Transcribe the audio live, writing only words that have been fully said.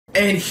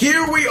And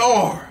here we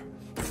are,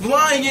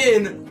 flying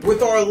in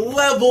with our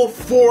level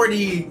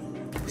 40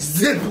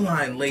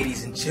 zipline,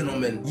 ladies and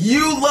gentlemen.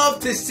 You love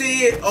to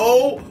see it,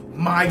 oh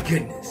my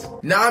goodness.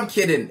 Nah, I'm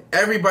kidding.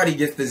 Everybody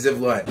gets the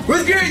zipline.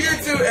 What's good,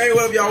 YouTube? Hey,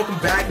 what up, y'all? Welcome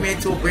back, man,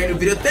 to a brand new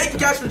video. Thank you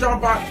guys for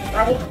dropping by.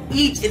 I hope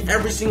each and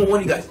every single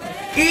one of you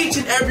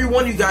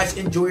guys,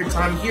 enjoy your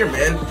time here,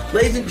 man.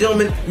 Ladies and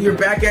gentlemen, we are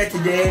back at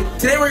today.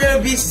 Today we're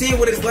gonna be seeing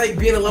what it's like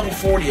being a level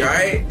 40,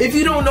 alright? If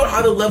you don't know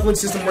how the leveling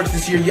system works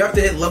this year, you have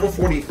to hit level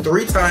 40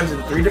 3 times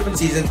in 3 different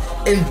seasons,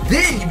 and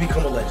then you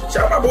become a legend.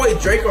 Shout out my boy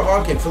Draco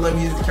Hawkins for letting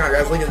me use the account.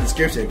 Guys, link in the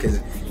description,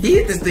 because he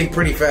hit this thing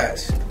pretty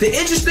fast. The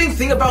interesting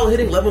thing about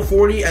hitting level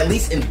 40, at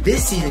least in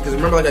this season, because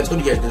remember, like I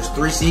told you guys, there's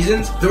 3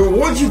 seasons, the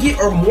rewards you get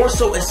are more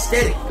so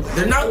aesthetic.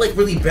 They're not like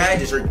really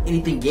badges or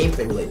anything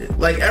gameplay related.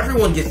 Like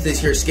everyone gets this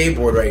here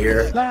skateboard right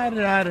here. But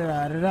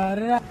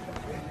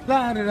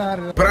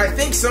I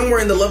think somewhere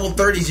in the level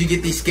 30s you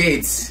get these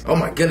skates. Oh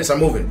my goodness, I'm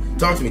moving.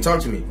 Talk to me,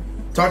 talk to me.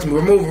 Talk to me,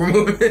 we're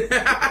moving.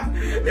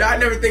 Yeah, I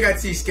never think I'd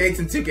see skates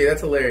in 2K,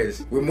 that's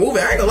hilarious. We're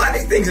moving, I ain't gonna lie,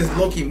 these things is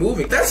low-key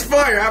moving. That's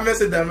fire, I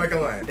messed with that, I'm not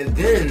gonna lie. And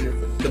then,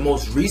 the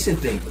most recent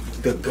thing,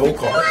 the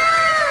go-kart.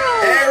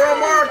 Hey, we're on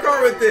Mario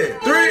Kart with it.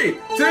 3,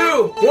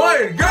 2,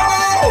 1,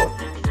 go!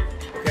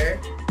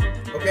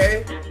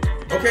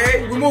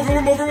 Okay, we're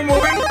moving.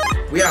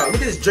 We out.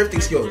 Look at this drifting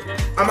skills.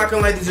 I'm not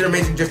gonna lie, these are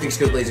amazing drifting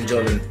skills, ladies and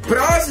gentlemen. But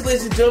honestly,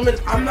 ladies and gentlemen,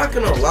 I'm not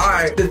gonna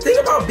lie. The thing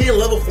about being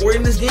level 40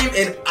 in this game,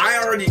 and I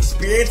already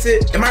experienced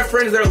it, and my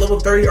friends that are level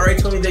 30 already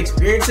told me they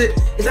experienced it,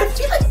 is I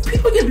feel like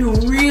people can be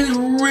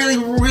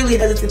really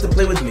hesitant to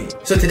play with me.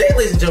 So today,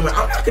 ladies and gentlemen,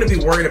 I'm not gonna be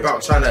worried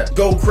about trying to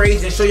go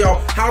crazy and show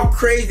y'all how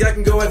crazy I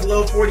can go as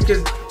level 40,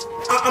 because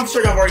I'm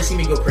sure y'all have already seen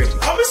me go crazy.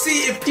 I'm gonna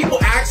see if people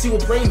actually will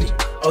play me.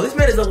 Oh, this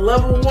man is a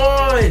level 1.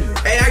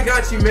 Hey, I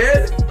got you,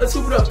 man. Let's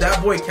hoop it up,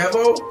 that boy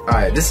Kevo.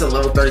 Alright, this is a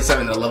level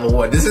 37 and a level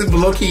 1. This is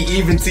low-key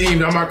even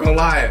team, I'm not gonna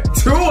lie.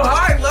 2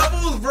 high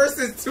levels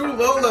versus 2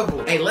 low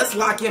levels. Hey, let's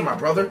lock in, my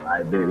brother.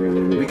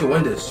 We can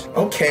win this.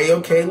 Okay,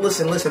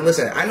 listen.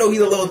 I know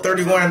he's a level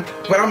 31,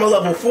 but I'm a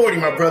level 40,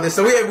 my brother.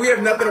 So we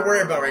have nothing to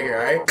worry about right here,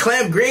 alright?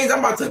 Clam Greens, I'm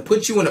about to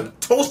put you in a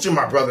toaster,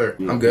 my brother.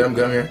 I'm good, I'm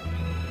here.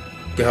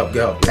 Get help.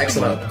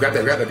 Excellent. Grab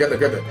that.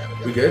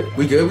 We good?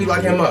 We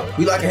locking him up.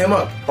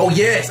 Oh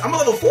yes, I'm a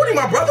level 40,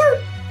 my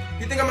brother.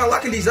 You think I'm not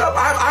locking these up?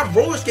 I have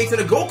roller skates in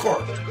a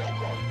go-kart.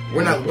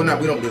 We don't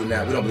believe in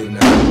that.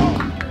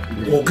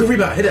 Oh, good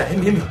rebound. Hit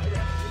me.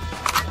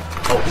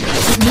 Oh,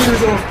 his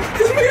meter's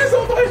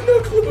off. I have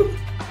no clue.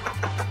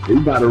 We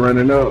about to run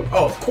it up.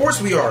 Oh, of course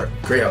we are.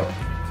 Great help.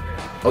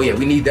 Oh yeah,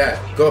 we need that.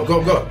 Go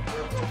up.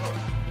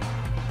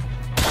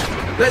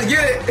 Let's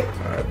get it!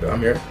 Alright, I'm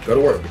here. Go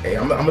to work. Hey,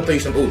 I'm gonna throw you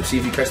some oops. See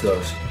if you catch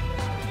those.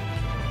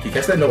 Can you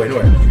catch that? No way.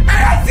 Hey,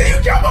 I see you,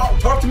 Kevo!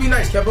 Talk to me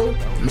nice, Kevo.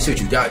 Let me see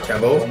what you got,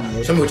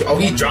 Kevo. Show me what you... Oh,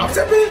 he drops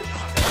that bit?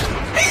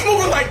 He's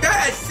moving like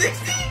that at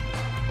 60?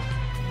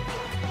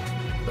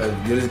 That's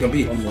good as it's gonna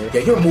be.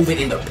 Yeah, you're moving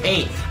in the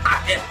paint.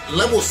 At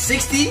level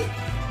 60,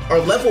 or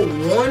level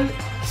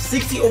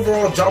 160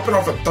 overall, dropping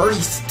off of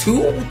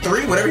 32,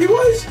 3, whatever he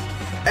was.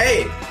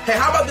 Hey,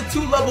 how about the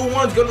 2 level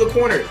 1s go to the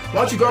corner? Why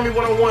don't you guard me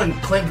one-on-one,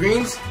 Clint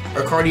Greens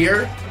or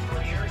Cartier?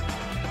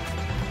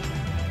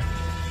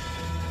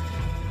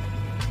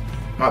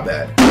 My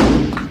bad.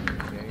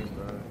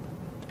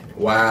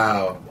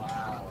 Wow.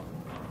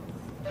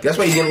 That's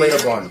what you're getting laid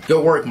up on.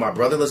 Good work, my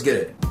brother. Let's get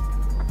it.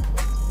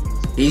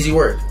 Easy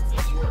work.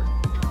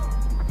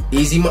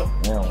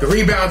 Good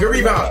rebound.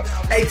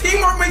 Hey,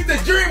 teamwork makes the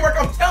dream work.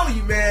 I'm telling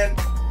you, man.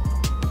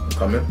 I'm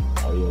coming.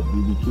 Oh yeah,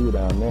 BBQ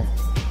down there.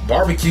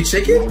 Barbecue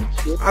chicken?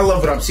 I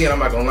love what I'm seeing, I'm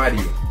not gonna lie to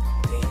you.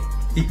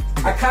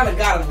 I kinda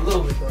got it a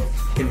little bit though.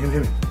 Hit me.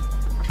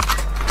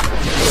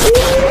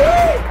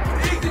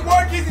 Easy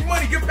work, easy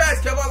money. Good pass,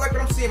 Kevo. I like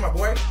what I'm seeing, my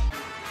boy.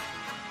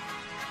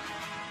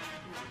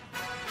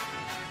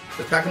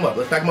 Let's pack him up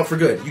for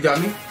good. You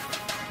got me?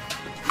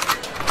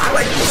 I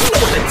like, you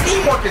know what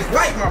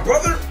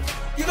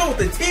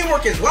the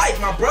teamwork is like,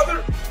 my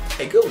brother.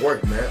 Hey, good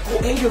work, man.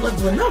 Oh, and you're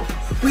leveling up.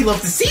 We love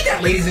to see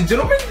that, ladies and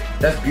gentlemen.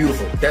 That's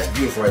beautiful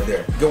right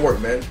there. Good work,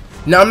 man.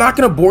 Now, I'm not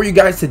going to bore you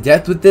guys to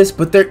death with this,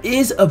 but there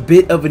is a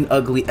bit of an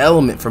ugly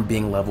element from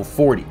being level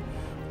 40.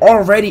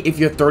 Already, if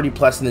you're 30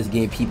 plus in this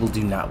game, people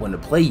do not want to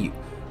play you.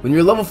 When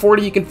you're level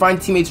 40, you can find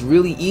teammates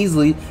really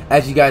easily.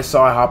 As you guys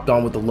saw, I hopped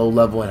on with the low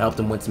level and helped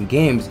them win some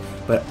games.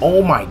 But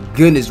oh my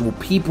goodness, will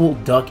people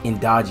duck and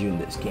dodge you in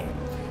this game?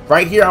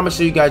 Right here, I'm going to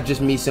show you guys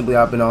just me simply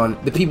hopping on.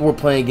 The people we're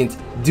playing against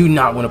do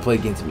not want to play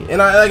against me. And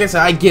like I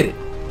said, I get it.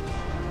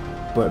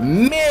 But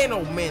man,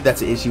 oh man,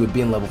 that's an issue with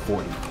being level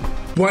 40.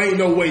 Boy, ain't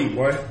no way,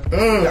 boy.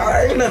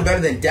 Ain't nothing better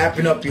than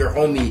dapping up your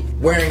homie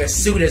wearing a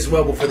suit as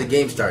well before the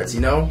game starts,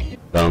 you know?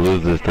 Don't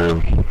lose this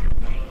time.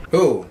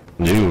 Who?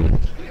 You.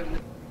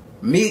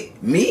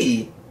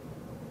 Me?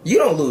 You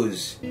don't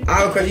lose.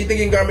 Okay, you think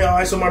you can guard me all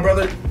ISO, my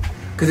brother?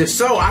 Because if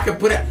so, I could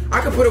put it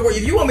where,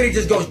 if you want me to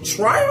just go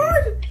try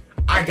hard,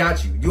 I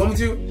got you. You want me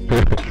to?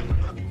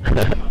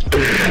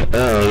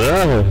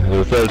 Oh no,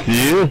 what's up to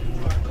you?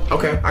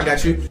 Okay, I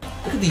got you.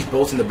 Look at these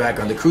bolts in the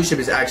background. The cruise ship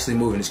is actually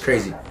moving. It's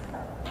crazy.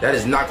 That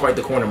is not quite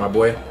the corner, my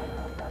boy.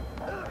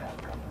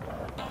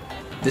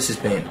 This is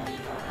pain.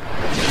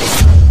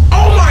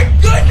 Oh my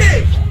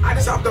goodness! I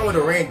just hopped on with a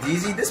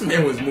Randeezy. This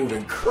man was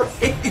moving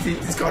crazy. He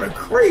just caught a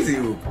crazy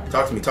hoop.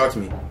 Talk to me, talk to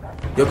me.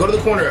 Yo, go to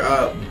the corner.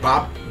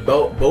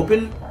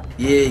 Bopin?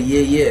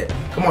 Yeah.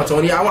 Come on,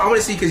 Tony. I want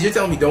to see, because you're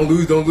telling me don't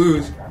lose, don't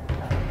lose.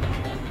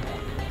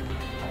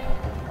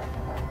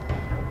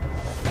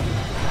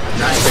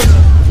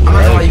 I'm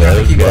not gonna lie, you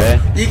gotta keep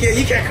up.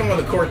 You can't come on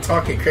the court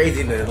talking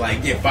crazy and then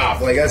like get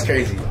bopped. Like that's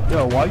crazy.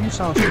 Yo, why you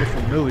sound so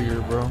familiar,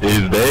 bro?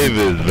 He's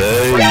Davis,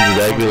 man. He just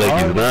acting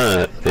like he's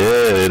not.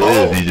 Yeah, it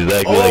is. He just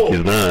acting like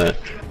he's not.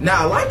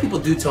 Nah, a lot of people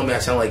do tell me I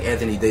sound like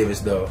Anthony Davis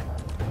though.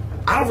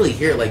 I don't really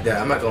hear it like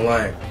that. I'm not gonna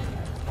lie.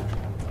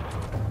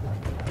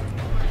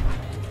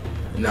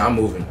 Nah, I'm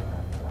moving.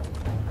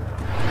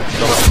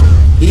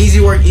 Easy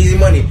work, easy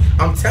money.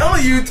 I'm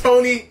telling you,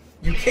 Tony.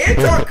 You can't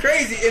talk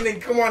crazy and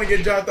then come on and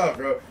get dropped off,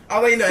 bro.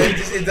 I'll let you know,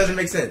 it doesn't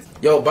make sense.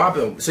 Yo, bop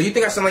him. So you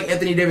think I sound like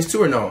Anthony Davis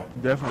too or no?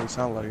 Definitely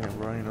sound like him,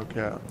 bro. Ain't no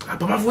cap.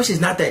 But my voice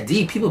is not that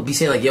deep. People be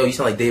saying like, yo, you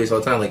sound like Davis all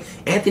the time. Like,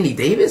 Anthony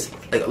Davis?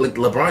 Like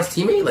LeBron's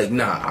teammate? Like,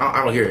 nah,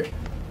 I don't hear it.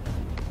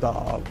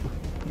 Stop.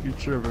 You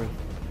tripping.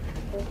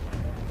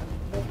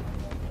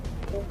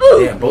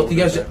 Damn, both of you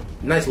guys,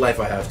 nice life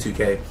I have,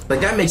 2K.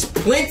 Like, that makes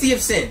plenty of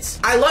sense.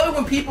 I love it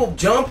when people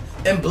jump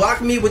and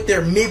block me with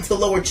their mid to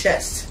lower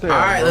chest.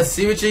 Alright, let's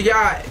see what you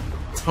got.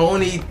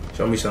 Tony,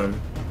 show me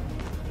something.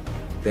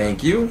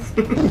 Thank you.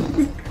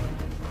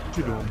 What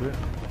you doing, bitch?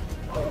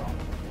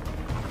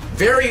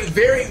 Very,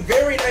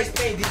 very nice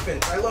paint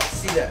defense. I love to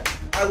see that.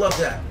 I love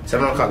that.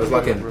 7 on clock, let's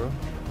lock in. Bro.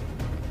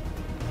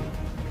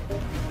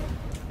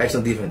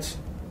 Excellent defense.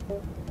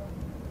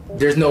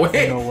 There's no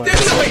way. No way.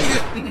 There's no way.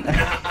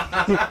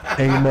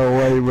 Ain't no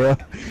way, bro.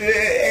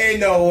 Ain't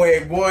no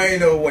way, boy. Ain't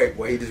no way,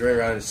 boy. He just ran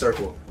around in a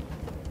circle.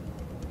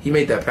 He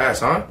made that pass,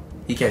 huh?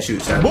 He can't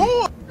shoot, sadly.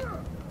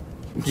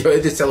 Yo,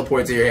 it just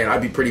teleported to your hand.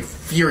 I'd be pretty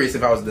furious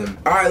if I was them.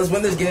 All right, let's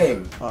win this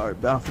game. All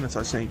right, I'm finna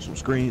start sending some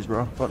screens,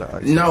 bro.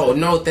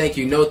 No, thank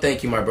you. No,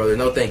 thank you, my brother.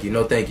 No, thank you.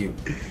 No, thank you.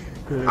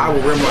 I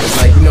will rim on.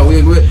 Like, you know,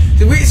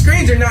 we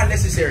screens are not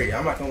necessary.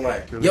 I'm not gonna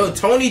lie. Yo,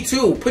 Tony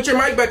too. Put your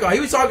mic back on.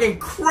 He was talking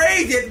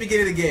crazy at the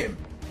beginning of the game.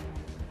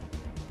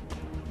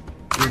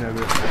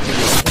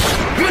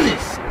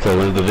 Goodness. So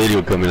when's the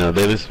video coming out,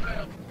 Davis?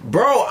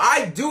 Bro,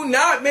 I do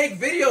not make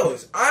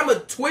videos. I'm a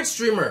Twitch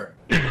streamer.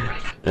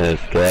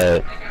 That's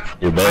that.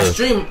 You're I both.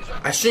 stream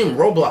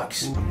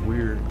Roblox. Ooh,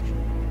 weird.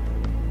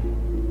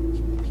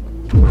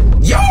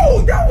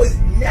 Yo, that was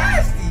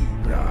nasty.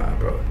 Nah,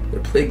 bro.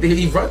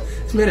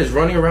 This man is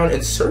running around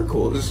in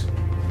circles.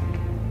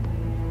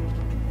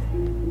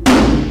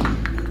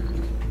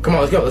 Come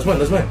on, let's go. Let's win.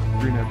 Let's win.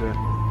 Green at that.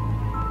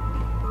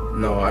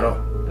 No, I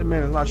don't. That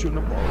man is not shooting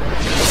the ball.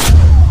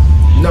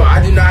 No,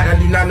 I do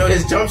not know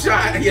his jump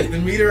shot. He has the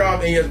meter off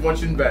and he has one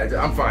shooting back.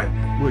 I'm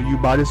fine. Will you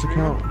buy this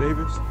account,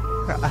 Davis?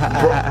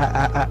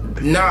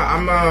 Nah,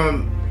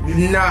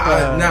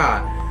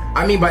 nah.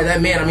 I mean by that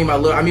man, I mean my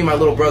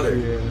little brother.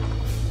 Yeah.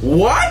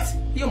 What?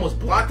 He almost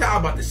blocked out.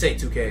 I'm about to say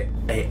 2K.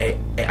 Hey,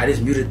 I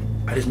just muted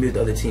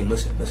the other team.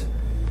 Listen.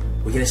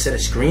 We're gonna set a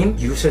screen.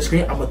 You set a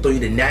screen. I'm gonna throw you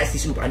the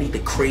nastiest oop. I need the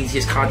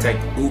craziest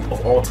contact oop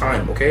of all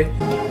time. Okay?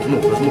 Let's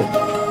move.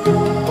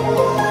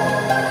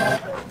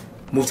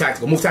 Move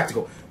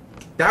tactical.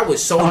 That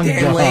was so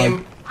damn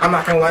lame. I'm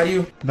not gonna lie to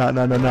you. No.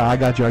 I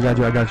got you. Throw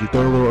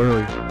it a little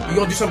early. You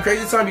gonna do something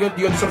crazy this time? You gonna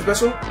do something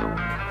special?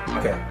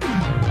 Okay.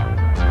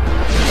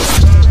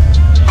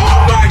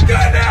 Oh my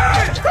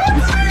goodness!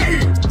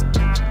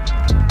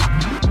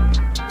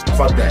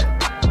 Fuck that.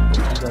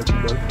 I got you,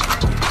 bro.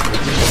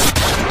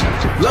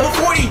 Level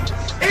 40!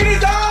 It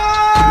is on!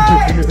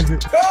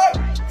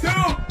 Talk to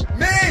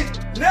me!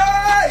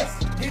 Nice!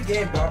 Good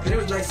game, Bob. It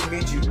was nice to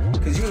meet you.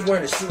 Because you was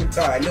wearing a suit and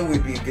tie. I knew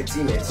we'd be good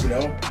teammates, you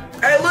know?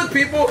 Hey, look,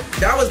 people.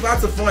 That was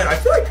lots of fun. I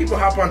feel like people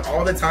hop on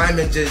all the time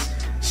and just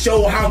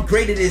show how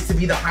great it is to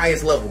be the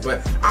highest level.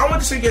 But I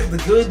want to show you guys the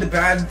good, the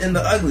bad, and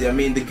the ugly. I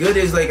mean, the good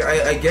is, like,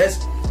 I guess,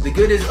 the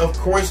good is, of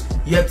course,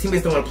 you have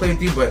teammates that want to play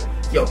with you, but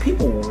yo,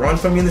 people will run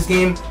from you in this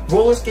game.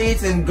 Roller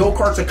skates and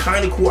go-karts are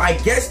kind of cool. I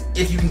guess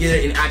if you can get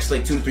it in actually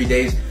like 2 to 3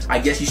 days, I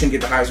guess you shouldn't get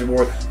the highest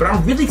reward. But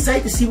I'm really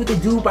excited to see what they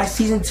do by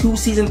Season 2,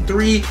 Season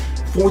 3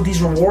 for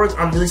these rewards.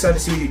 I'm really excited to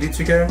see what you do,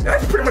 2K.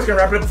 That's pretty much going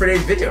to wrap it up for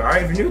today's video.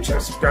 Alright, if you're new,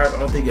 subscribe. I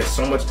don't think you guys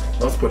so much.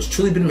 Love support. It's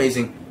truly been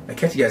amazing. I'll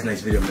catch you guys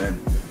next video, man.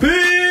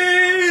 Peace!